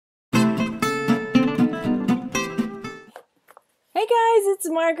guys, it's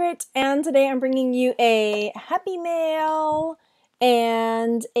Margaret, and today I'm bringing you a Happy Mail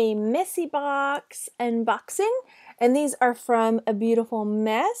and a Messy Box unboxing, and these are from A Beautiful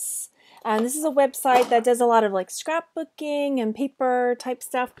Mess. This is a website that does a lot of like scrapbooking and paper type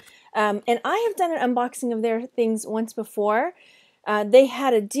stuff, and I have done an unboxing of their things once before. They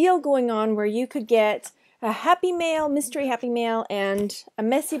had a deal going on where you could get a Happy Mail, mystery Happy Mail, and a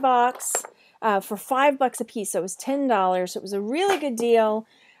Messy Box for $5 a piece. So it was $10. So it was a really good deal.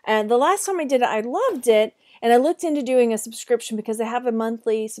 And the last time I did it, I loved it. And I looked into doing a subscription because they have a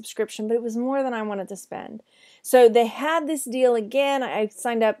monthly subscription, but it was more than I wanted to spend. So they had this deal again. I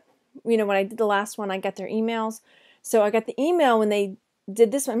signed up, you know, when I did the last one, I got their emails. So I got the email when they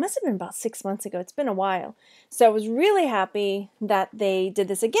did this one. It must have been about 6 months ago. It's been a while. So I was really happy that they did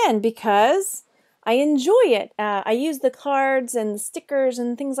this again because I enjoy it. I use the cards and the stickers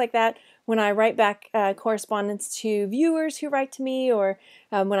and things like that when I write back correspondence to viewers who write to me, or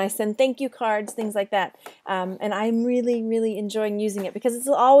when I send thank you cards, things like that. And I'm really enjoying using it because it's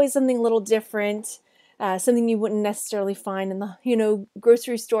always something a little different, something you wouldn't necessarily find in the, you know,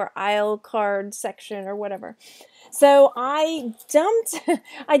 grocery store aisle card section or whatever. So I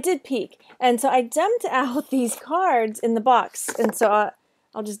did peek, and so I dumped out these cards in the box, and so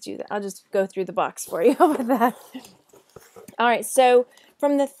I'll just do that. I'll just go through the box for you with that. All right, so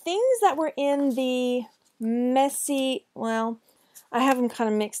from the things that were in the messy, well, I have them kind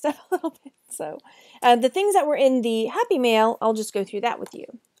of mixed up a little bit. So the things that were in the Happy Mail, I'll just go through that with you.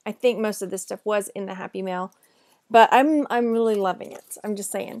 I think most of this stuff was in the Happy Mail, but I'm really loving it. I'm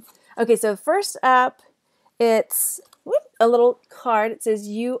just saying. Okay, so first up, it's a little card. It says,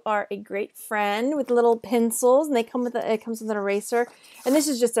 "You are a great friend," with little pencils, and they come with it comes with an eraser. And this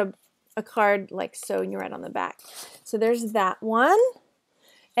is just a card like so, and you write on the back. So there's that one.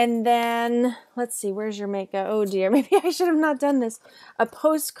 And then let's see, where's your makeup? Oh dear, maybe I should have not done this. A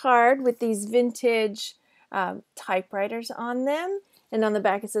postcard with these vintage typewriters on them, and on the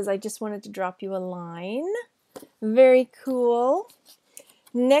back it says, "I just wanted to drop you a line." Very cool.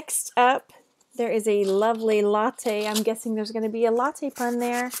 Next up, there is a lovely latte. I'm guessing there's going to be a latte pun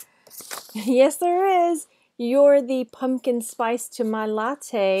there. Yes, there is. "You're the pumpkin spice to my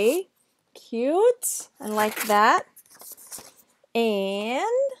latte." Cute. I like that. And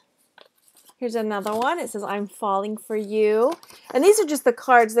here's another one. It says, "I'm falling for you." And these are just the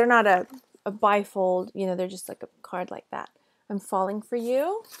cards. They're not a bifold. You know, they're just like a card like that. "I'm falling for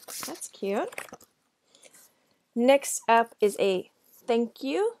you." That's cute. Next up is a thank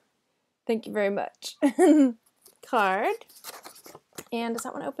you. Thank you very much card. And does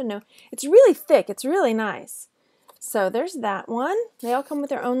that one open? No. It's really thick. It's really nice. So there's that one. They all come with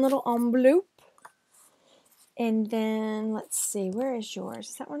their own little envelope. And then let's see. Where is yours?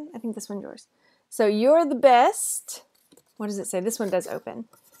 Is that one? I think this one's yours. So, "You're the best." What does it say? This one does open.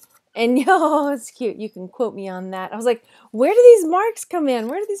 And yo, it's cute. You can quote me on that. I was like, where do these marks come in?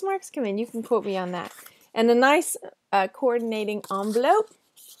 Where do these marks come in? You can quote me on that. And a nice coordinating envelope.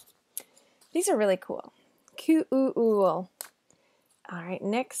 These are really cool. Cool. All right,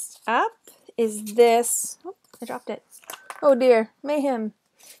 next up is this. Oh, I dropped it. Oh dear, mayhem.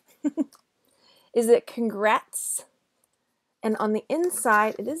 Is it "Congrats"? And on the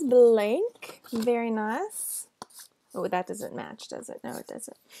inside, it is blank. Very nice. Oh, that doesn't match, does it? No, it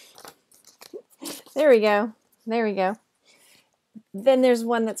doesn't. There we go. There we go. Then there's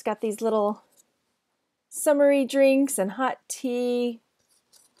one that's got these little summery drinks and hot tea.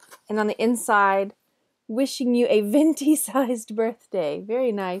 And on the inside, "Wishing you a venti-sized birthday."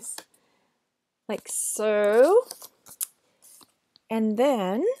 Very nice. Like so. And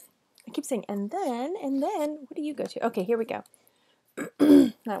then, I keep saying and then, what do you go to? Okay, here we go.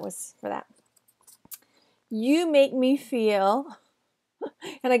 That was for that. "You make me feel,"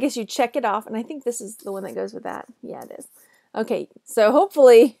 and I guess you check it off, and I think this is the one that goes with that. Yeah, it is. Okay, so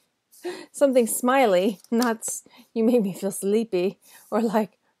hopefully something smiley, not "you made me feel sleepy," or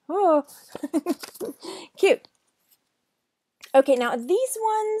like, oh, cute. Okay, now these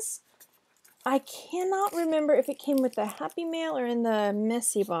ones, I cannot remember if it came with the Happy Mail or in the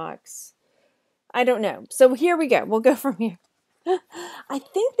Messy Box. I don't know. So here we go. We'll go from here. I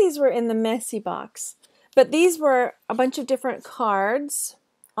think these were in the Messy Box, but these were a bunch of different cards,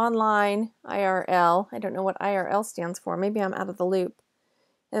 online, IRL. I don't know what IRL stands for. Maybe I'm out of the loop.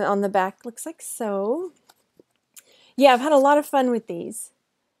 And on the back, looks like so. Yeah, I've had a lot of fun with these.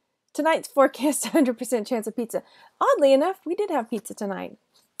 Tonight's forecast, 100% chance of pizza. Oddly enough, we did have pizza tonight.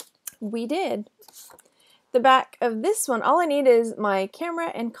 We did. The back of this one, all I need is my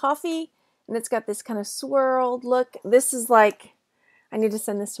camera and coffee, and it's got this kind of swirled look. This is like, I need to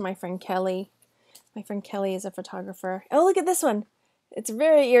send this to my friend Kelly. My friend Kelly is a photographer. Oh, look at this one. It's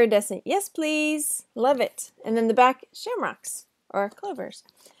very iridescent. Yes, please. Love it. And then the back, shamrocks or clovers.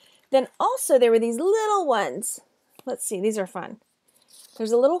 Then also there were these little ones. Let's see, these are fun.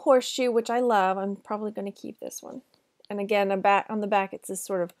 There's a little horseshoe, which I love. I'm probably going to keep this one. And again, on the back, it's this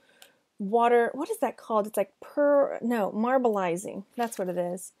sort of water. What is that called? It's like marbleizing. That's what it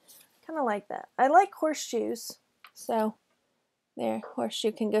is. Kind of like that. I like horseshoes. So there,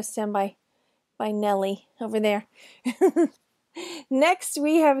 horseshoe can go stand by Nellie over there. Next,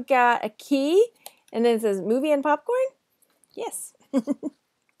 we have got a key, and then it says movie and popcorn. Yes.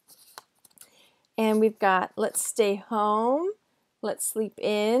 And we've got let's stay home, let's sleep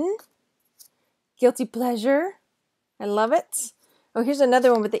in, guilty pleasure. I love it. Oh, here's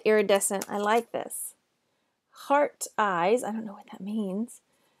another one with the iridescent. I like this. Heart eyes. I don't know what that means.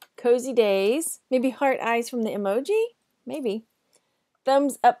 Cozy days. Maybe heart eyes from the emoji? Maybe.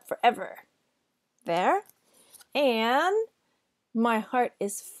 Thumbs up forever. There. And my heart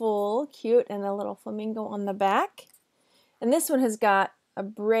is full. Cute. And a little flamingo on the back. And this one has got a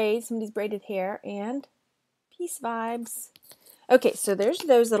braid. Somebody's braided hair. And peace vibes. Okay, so there's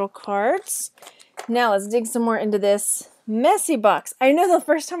those little cards. Now let's dig some more into this messy box. I know the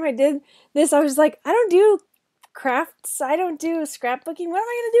first time I did this, I was like, I don't do crafts. I don't do scrapbooking. What am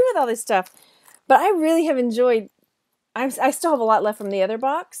I going to do with all this stuff? But I really have enjoyed. I still have a lot left from the other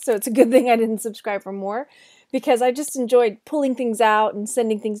box, so it's a good thing I didn't subscribe for more because I just enjoyed pulling things out and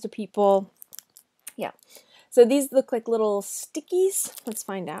sending things to people. Yeah. So these look like little stickies. Let's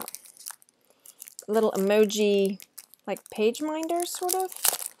find out. Little emoji, like page minders, sort of.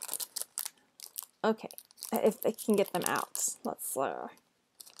 Okay, if they can get them out. Let's,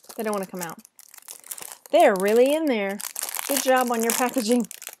 they don't want to come out. They're really in there. Good job on your packaging.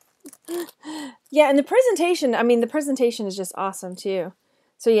 Yeah, and the presentation, the presentation is just awesome too.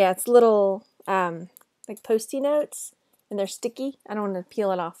 So yeah, it's little, like Post-it notes, and they're sticky. I don't want to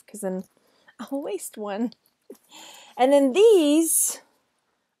peel it off because then I'll waste one. And then these,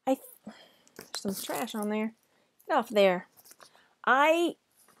 there's some trash on there. Get off there. I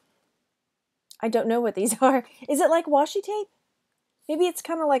don't know what these are. Is it like washi tape? Maybe it's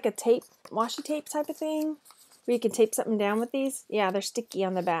kind of like a tape, washi tape type of thing, where you can tape something down with these. Yeah, they're sticky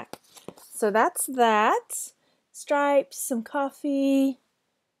on the back. So that's that. Stripes, some coffee,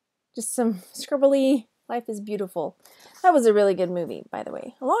 just some scribbly. Life is Beautiful. That was a really good movie, by the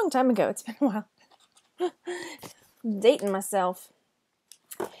way. A long time ago. It's been a while. Dating myself.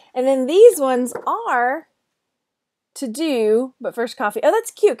 And then these ones are to do, but first coffee. Oh,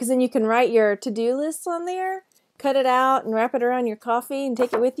 that's cute, because then you can write your to-do lists on there, cut it out, and wrap it around your coffee and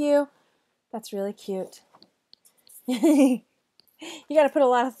take it with you. That's really cute. You got to put a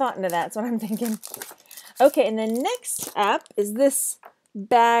lot of thought into that. That's what I'm thinking. Okay, and then next up is this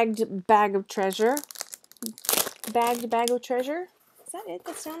bagged bag of treasure. Bagged bag of treasure. Is that it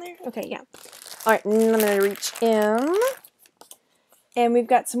that's down there? Okay, yeah. All right, and I'm going to reach in. And we've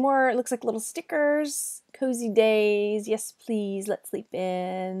got some more, it looks like little stickers. Cozy days. Yes, please. Let's sleep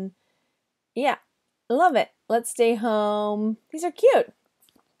in. Yeah, love it. Let's stay home. These are cute.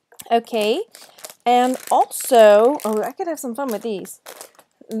 Okay. And also, oh, I could have some fun with these.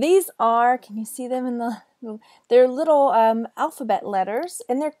 These are, can you see them in the, they're little alphabet letters,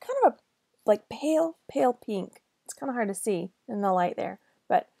 and they're kind of a, like pale pink. It's kind of hard to see in the light there,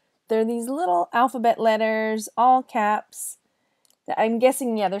 but they're these little alphabet letters, all caps. I'm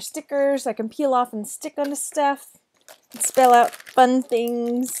guessing, yeah, they're stickers I can peel off and stick onto stuff and spell out fun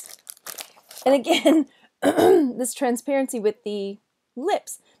things. And again, this transparency with the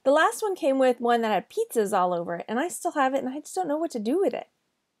lips. The last one came with one that had pizzas all over it, and I still have it, and I just don't know what to do with it.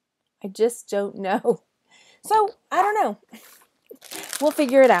 I just don't know. So, I don't know. We'll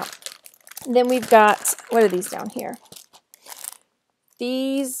figure it out. Then we've got, what are these down here?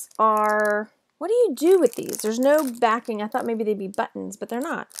 These are, what do you do with these? There's no backing. I thought maybe they'd be buttons, but they're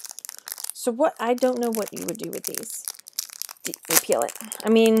not. So what, I don't know what you would do with these. We peel it. I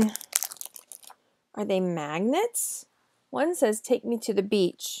mean, are they magnets? One says, take me to the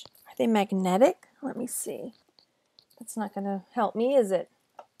beach. Are they magnetic? Let me see. That's not going to help me, is it?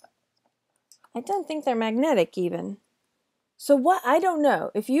 I don't think they're magnetic even. So what, I don't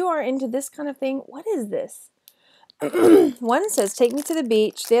know. If you are into this kind of thing, what is this? One says, take me to the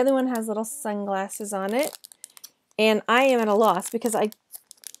beach. The other one has little sunglasses on it. And I am at a loss because I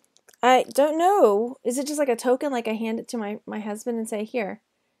don't know. Is it just like a token, like I hand it to my husband and say, here,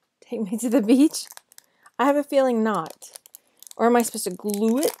 take me to the beach? I have a feeling not. Or am I supposed to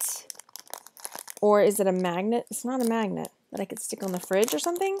glue it? Or is it a magnet? It's not a magnet that I could stick on the fridge or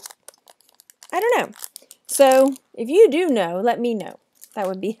something. I don't know. So if you do know, let me know. That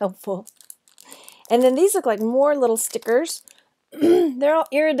would be helpful. And then these look like more little stickers. They're all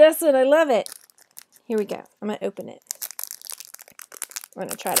iridescent. I love it. Here we go. I'm going to open it. We're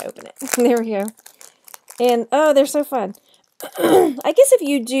going to try to open it. There we go. And, oh, they're so fun. I guess if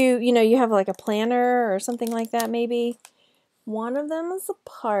you do, you have like a planner or something like that, maybe. One of them is a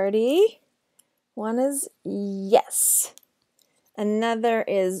party. One is yes. Another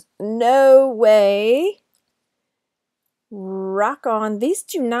is no way. Rock on. These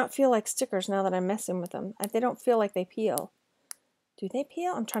do not feel like stickers now that I'm messing with them. They don't feel like they peel. Do they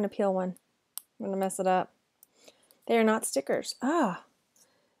peel? I'm trying to peel one. I'm going to mess it up. They are not stickers. Ah.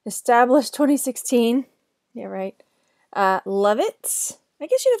 Established 2016. Yeah, right. Love it. I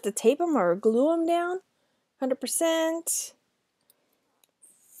guess you'd have to tape them or glue them down. 100%.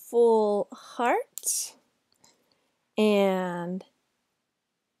 Full heart. And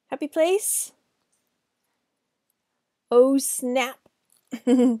happy place. Oh, snap.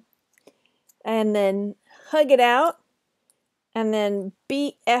 And then hug it out. And then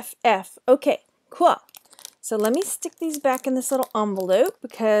BFF. Okay, cool. So let me stick these back in this little envelope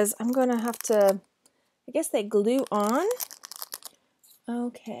because I'm going to have to, I guess they glue on.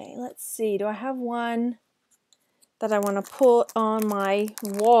 Okay, let's see. Do I have one that I want to pull on my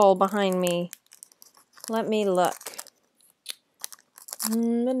wall behind me? Let me look.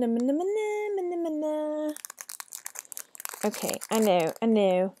 Okay, I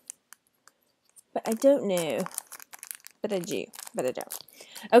know. But I don't know. But I do, but I don't.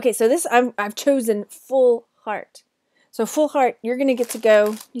 Okay, so this, I've chosen full heart. So full heart, you're going to get to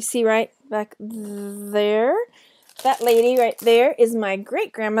go, you see right back there? That lady right there is my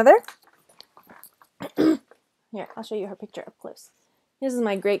great-grandmother. Here, I'll show you her picture up close. This is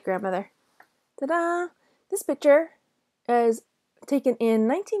my great-grandmother. Ta-da! This picture is taken in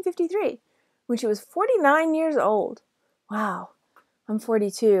 1953 when she was 49 years old. Wow, I'm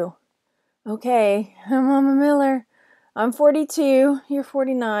 42. Okay, I'm Mama Miller. I'm 42, you're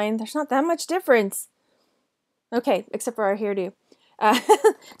 49. There's not that much difference. Okay, except for our hairdo.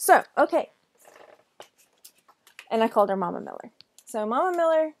 So, okay. And I called her Mama Miller. So, Mama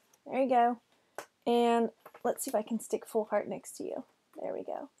Miller, there you go. And let's see if I can stick full heart next to you. There we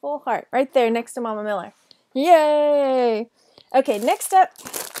go. Full heart, right there next to Mama Miller. Yay! Okay, next up,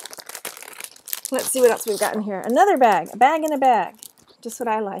 let's see what else we've got in here. Another bag. A bag in a bag. Just what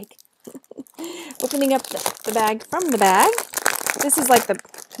I like. Opening up the bag from the bag. This is like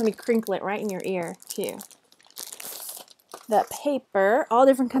let me crinkle it right in your ear, too. The paper, all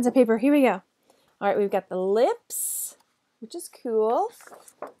different kinds of paper. Here we go. All right, we've got the lips, which is cool.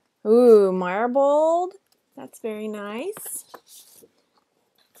 Ooh, marbled. That's very nice.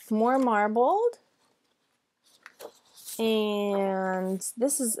 More marbled. And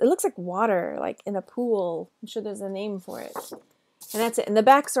this is, it looks like water, like in a pool. I'm sure there's a name for it. And that's it. And the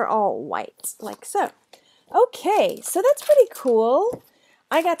backs are all white, like so. Okay, so that's pretty cool.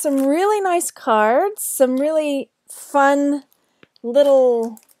 I got some really nice cards, some really fun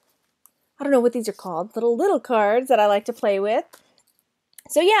little, I don't know what these are called, little cards that I like to play with.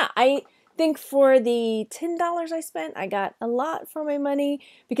 So yeah, I think for the $10 I spent, I got a lot for my money,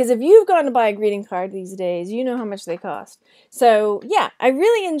 because if you've gone to buy a greeting card these days, you know how much they cost. So yeah, I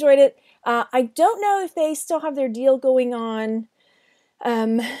really enjoyed it. I don't know if they still have their deal going on.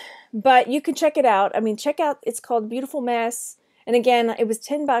 But you can check it out. I mean, check out, it's called Beautiful Mess. And again, it was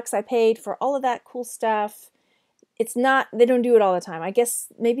 $10 I paid for all of that cool stuff. It's not, they don't do it all the time. I guess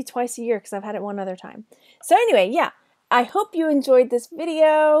maybe twice a year because I've had it one other time. So anyway, yeah, I hope you enjoyed this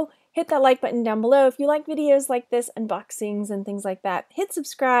video. Hit that like button down below. If you like videos like this, unboxings and things like that, hit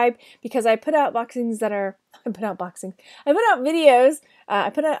subscribe, because I put out boxings that are, I put out videos. I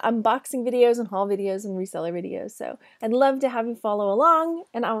put out unboxing videos and haul videos and reseller videos. So I'd love to have you follow along,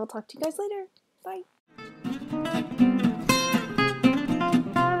 and I will talk to you guys later. Bye.